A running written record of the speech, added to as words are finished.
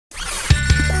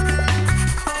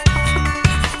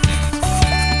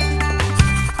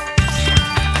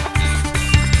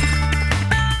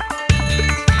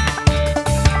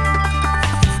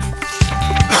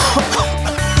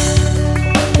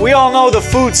all know the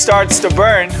food starts to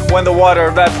burn when the water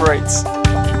evaporates.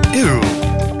 Ew,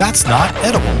 that's not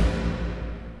edible.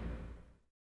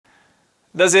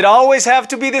 Does it always have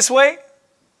to be this way?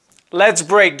 Let's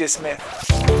break this myth.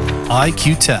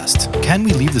 IQ test. Can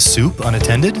we leave the soup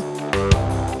unattended?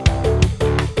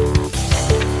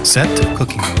 Set to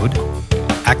cooking mode.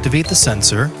 Activate the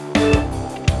sensor.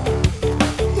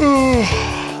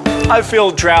 I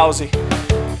feel drowsy.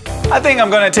 I think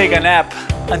I'm gonna take a nap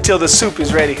until the soup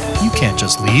is ready. You can't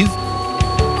just leave.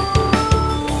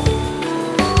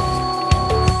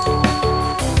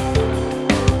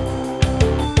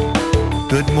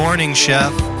 Good morning,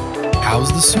 chef.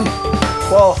 How's the soup?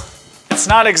 Well, it's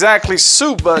not exactly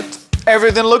soup, but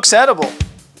everything looks edible.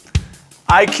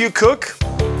 IQcook,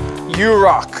 you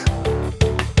rock.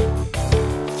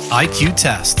 IQ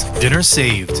test. Dinner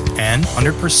saved and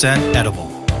 100%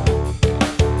 edible.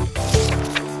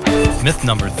 Myth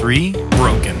number 3,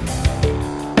 broken.